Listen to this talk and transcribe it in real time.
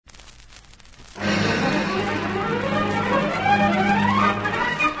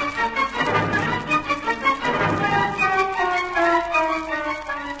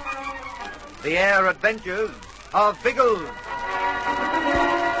Air Adventures of Biggles.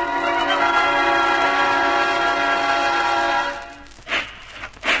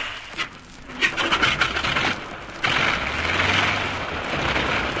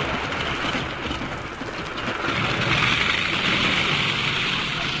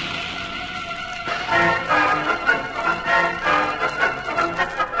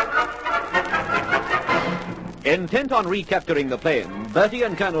 Intent on recapturing the plane, Bertie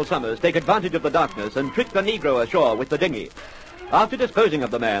and Colonel Summers take advantage of the darkness and trick the Negro ashore with the dinghy. After disposing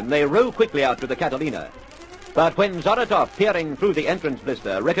of the man, they row quickly out to the Catalina. But when Zoratov, peering through the entrance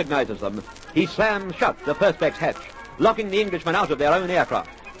blister, recognizes them, he slams shut the Perspex hatch, locking the Englishmen out of their own aircraft.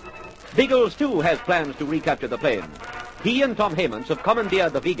 Biggles, too, has plans to recapture the plane. He and Tom Hammonds have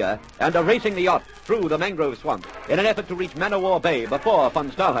commandeered the Vega and are racing the yacht through the mangrove swamp in an effort to reach Man-O-War Bay before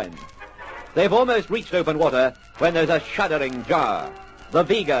von Stahlheim. They've almost reached open water when there's a shuddering jar. The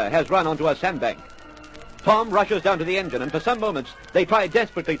Vega has run onto a sandbank. Tom rushes down to the engine, and for some moments they try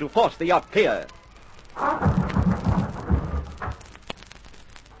desperately to force the yacht clear.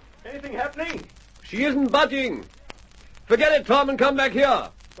 Anything happening? She isn't budging. Forget it, Tom, and come back here.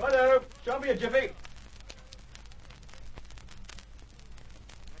 Righto. Show me a jiffy.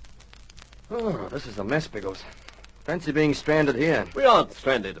 Oh, this is a mess, Biggles. Fancy being stranded here. We aren't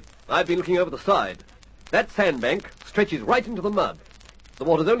stranded. I've been looking over the side. That sandbank stretches right into the mud. The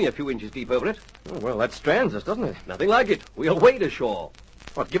water's only a few inches deep over it. Oh, well, that strands us, doesn't it? Nothing like it. We'll wade ashore.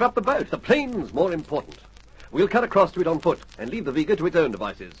 What, give up the boat? The plane's more important. We'll cut across to it on foot and leave the Vega to its own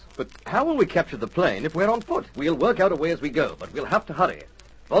devices. But how will we capture the plane if we're on foot? We'll work out a way as we go, but we'll have to hurry.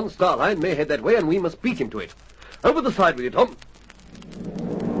 Von Stahlheim may head that way, and we must beat him to it. Over the side with you, Tom.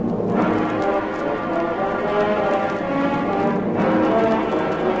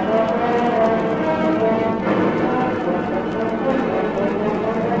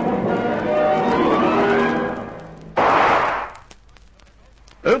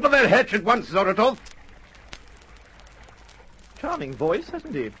 Open that hatch at once, Zoratov. Charming voice,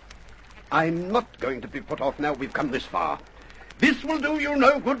 hasn't he? I'm not going to be put off now we've come this far. This will do you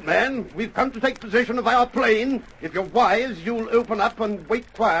no good, man. We've come to take possession of our plane. If you're wise, you'll open up and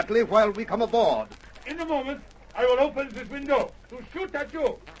wait quietly while we come aboard. In a moment, I will open this window to shoot at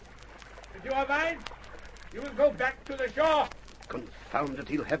you. If you are mine, you will go back to the shore. Confound it,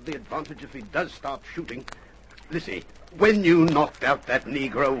 he'll have the advantage if he does start shooting. Lissy, when you knocked out that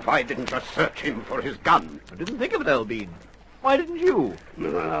Negro, why didn't you search him for his gun? I didn't think of it, Elbean. Why didn't you?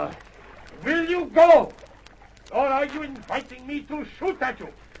 Will you go? Or are you inviting me to shoot at you?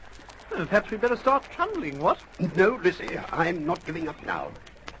 Perhaps we'd better start trundling, what? No, Lissy, I'm not giving up now.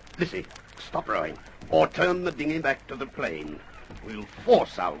 Lissy, stop rowing, or turn the dinghy back to the plane. We'll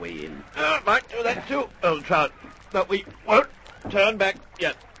force our way in. Might do that too, old trout. But we won't turn back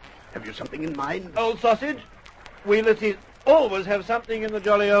yet. Have you something in mind? Old sausage, we Lissies always have something in the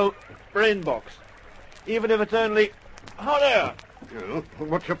jolly old brain box. Even if it's only hot air. Oh,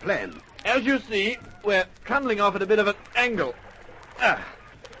 what's your plan? As you see, we're trundling off at a bit of an angle.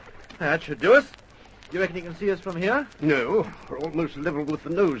 That should do us. You reckon you can see us from here? No, we're almost level with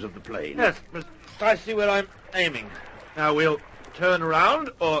the nose of the plane. Yes, precisely where I'm aiming. Now we'll turn around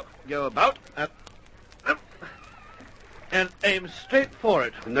or go about and aim straight for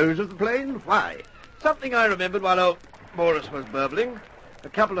it. The nose of the plane? Why? Something I remembered while old Boris was burbling. A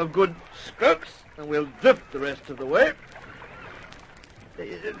couple of good strokes, and we'll drift the rest of the way.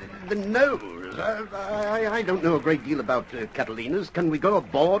 The nose. I don't know a great deal about Catalinas. Can we go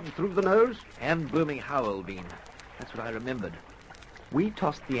aboard through the nose? Hand-booming how, Elbean? That's what I remembered. We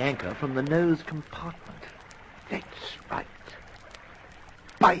tossed the anchor from the nose compartment. That's right.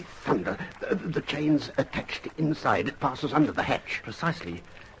 By thunder, the chain's attached inside. It passes under the hatch. Precisely.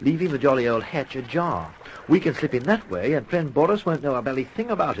 Leaving the jolly old hatch ajar. We can slip in that way, and friend Boris won't know a belly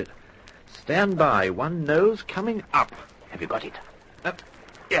thing about it. Stand by. One nose coming up. Have you got it?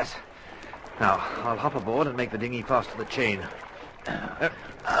 Yes. Now, I'll hop aboard and make the dinghy fast to the chain.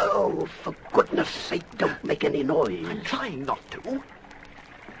 Oh, for goodness sake, don't make any noise. I'm trying not to.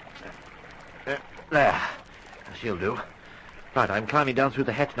 There. She'll do. Right, I'm climbing down through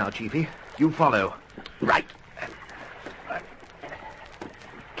the hatch now, Chiefy. You follow. Right.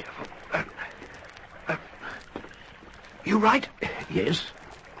 Careful. You right? Yes.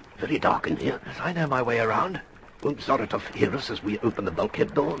 Very dark in here. Yes, I know my way around. Won't Zoratov hear us as we open the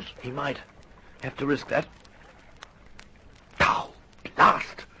bulkhead doors? He might. Have to risk that. Now,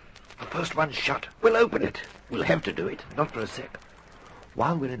 blast. The first one's shut. We'll open it. We'll have to do it. Not for a sec.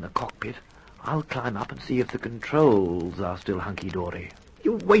 While we're in the cockpit, I'll climb up and see if the controls are still hunky-dory.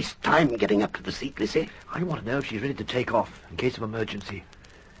 You waste time getting up to the seat, Lissy. I want to know if she's ready to take off in case of emergency.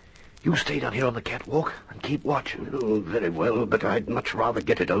 You stay down here on the catwalk and keep watch. Oh, very well, but I'd much rather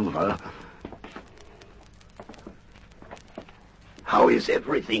get it over. How is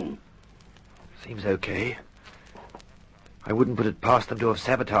everything? Seems okay. I wouldn't put it past them to have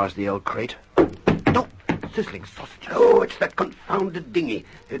sabotaged the old crate. No! Sizzling sausage. Oh, it's that confounded dinghy.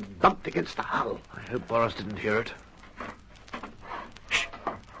 It bumped against the hull. I hope Boris didn't hear it. Shh.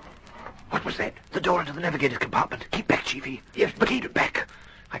 What was that? The door into the navigator's compartment. Keep back, Chiefy. Yes, but Keep it back.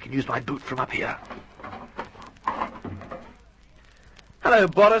 I can use my boot from up here. Hello,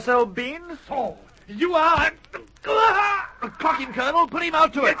 Boris, old bean. So, you are... Clock him, Colonel. Put him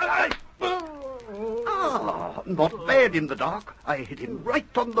out to it. Ah, not bad in the dark. I hit him right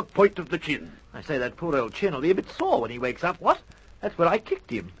on the point of the chin. I say that poor old chin will be a bit sore when he wakes up. What? That's where I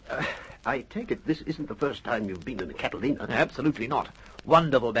kicked him. I take it this isn't the first time you've been in a Catalina. Absolutely not.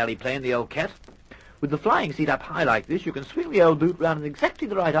 Wonderful bally plane, the old cat. With the flying seat up high like this, you can swing the old boot round in exactly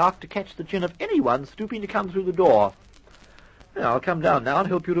the right arc to catch the chin of anyone stooping to come through the door. Now, I'll come down now and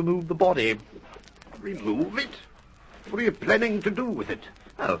help you remove the body. Remove it? What are you planning to do with it?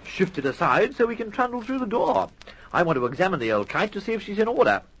 Oh, shift it aside so we can trundle through the door. I want to examine the old kite to see if she's in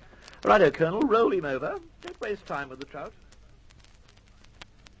order. Righto, Colonel, roll him over. Don't waste time with the trout.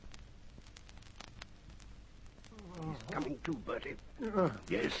 He's coming to, Bertie.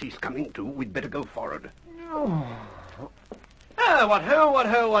 Yes, he's coming to. We'd better go forward. Ah, what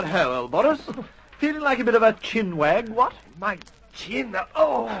ho, old Boris. Feeling like a bit of a chin wag, what? My chin...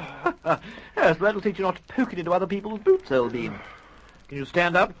 Yes, that'll teach you not to poke it into other people's boots, old bean. Can you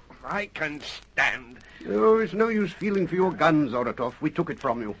stand up? I can stand. Oh, it's no use feeling for your gun, Zoratov. We took it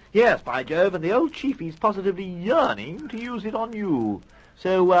from you. Yes, by Jove, and the old chiefy's positively yearning to use it on you.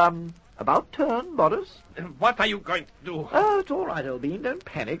 So, about turn, Boris. What are you going to do? Oh, it's all right, old bean. Don't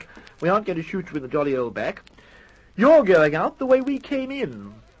panic. We aren't going to shoot you in the jolly old back. You're going out the way we came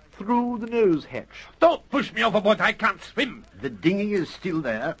in, through the nose hatch. Don't push me overboard. I can't swim. The dinghy is still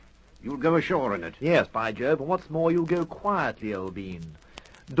there. You'll go ashore in it. Yes, by Jove, and what's more, you'll go quietly, old bean.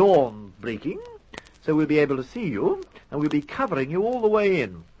 Dawn's breaking, so we'll be able to see you, and we'll be covering you all the way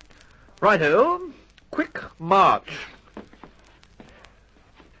in. Righto, quick march.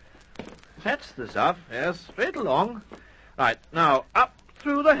 That's the stuff, yes, straight along. Right, now, up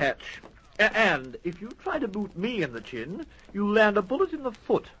through the hatch. And if you try to boot me in the chin, you'll land a bullet in the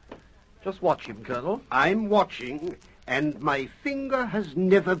foot. Just watch him, Colonel. I'm watching, and my finger has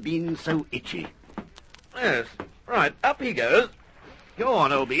never been so itchy. Yes, right, up he goes. Go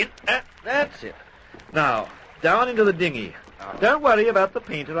on, old bean. That's it. Now, down into the dinghy. Don't worry about the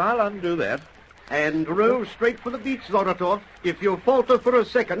painter, I'll undo that. And row straight for the beach, Zoratov. If you falter for a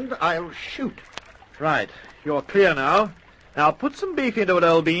second, I'll shoot. Right, you're clear now. Now put some beef into it,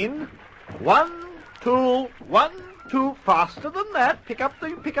 old bean. 1, 2, 1, 2. Faster than that. Pick up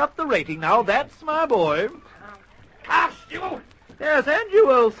the rating now. That's my boy. Cast you! Yes, and you,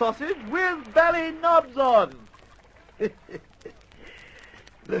 old sausage, with belly knobs on.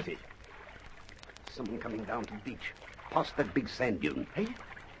 Bertie, someone coming down to the beach, past that big sand dune. Hey?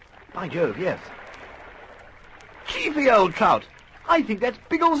 By Jove, yes. Chiefy, old trout. I think that's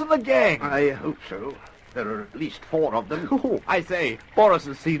Biggles and the gang. I hope so. There are at least 4 of them. Oh, I say, Boris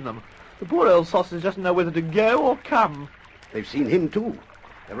has seen them. The poor old sausage doesn't know whether to go or come. They've seen him, too.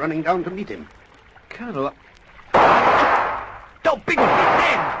 They're running down to meet him. Colonel... Don't Biggles,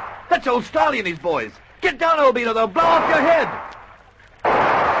 hang! That's old Starley and his boys. Get down, old bean, or they'll blow off your head.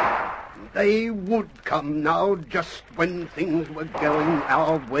 They would come now, just when things were going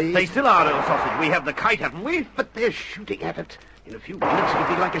our way. They still are, old sausage. We have the kite, haven't we? But they're shooting at it. In a few minutes, it'll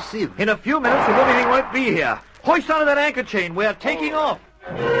be like a sieve. In a few minutes, the woman won't be here. Hoist onto that anchor chain. We're taking off.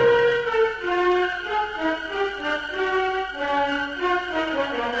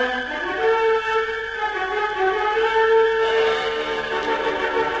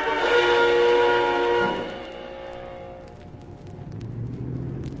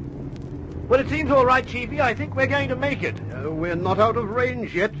 Well, it seems all right, Chiefy. I think we're going to make it. We're not out of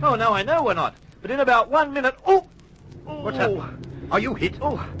range yet. Oh, no, I know we're not. But in about 1 minute... Oh! What's that? Are you hit?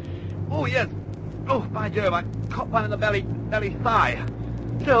 Oh, yes. Oh, by Jove, I caught one in the belly thigh.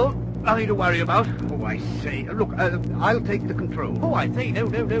 Still, nothing to worry about. Oh, I say. Look, I'll take the control. Oh, I say, no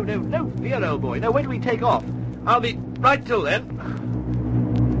fear, old boy. No, when do we take off? I'll be right till then.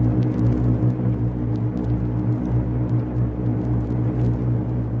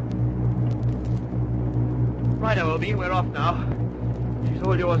 Righto, old bean, we're off now. She's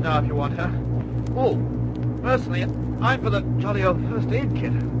all yours now if you want her. Oh, personally, I'm for the jolly old first aid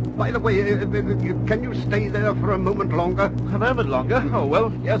kit. By the way, can you stay there for a moment longer? A moment longer? Oh,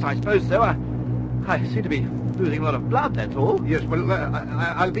 well, yes, I suppose so. I seem to be losing a lot of blood, that's all. Yes, well,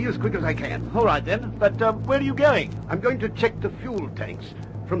 I'll be as quick as I can. All right, then. But where are you going? I'm going to check the fuel tanks.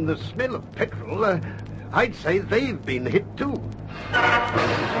 From the smell of petrol, I'd say they've been hit too.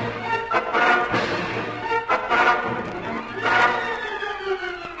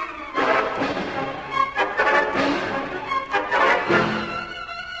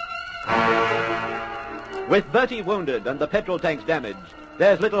 With Bertie wounded and the petrol tanks damaged,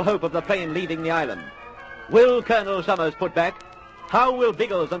 there's little hope of the plane leaving the island. Will Colonel Summers put back? How will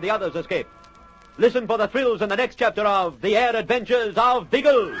Biggles and the others escape? Listen for the thrills in the next chapter of The Air Adventures of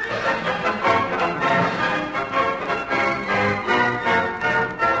Biggles.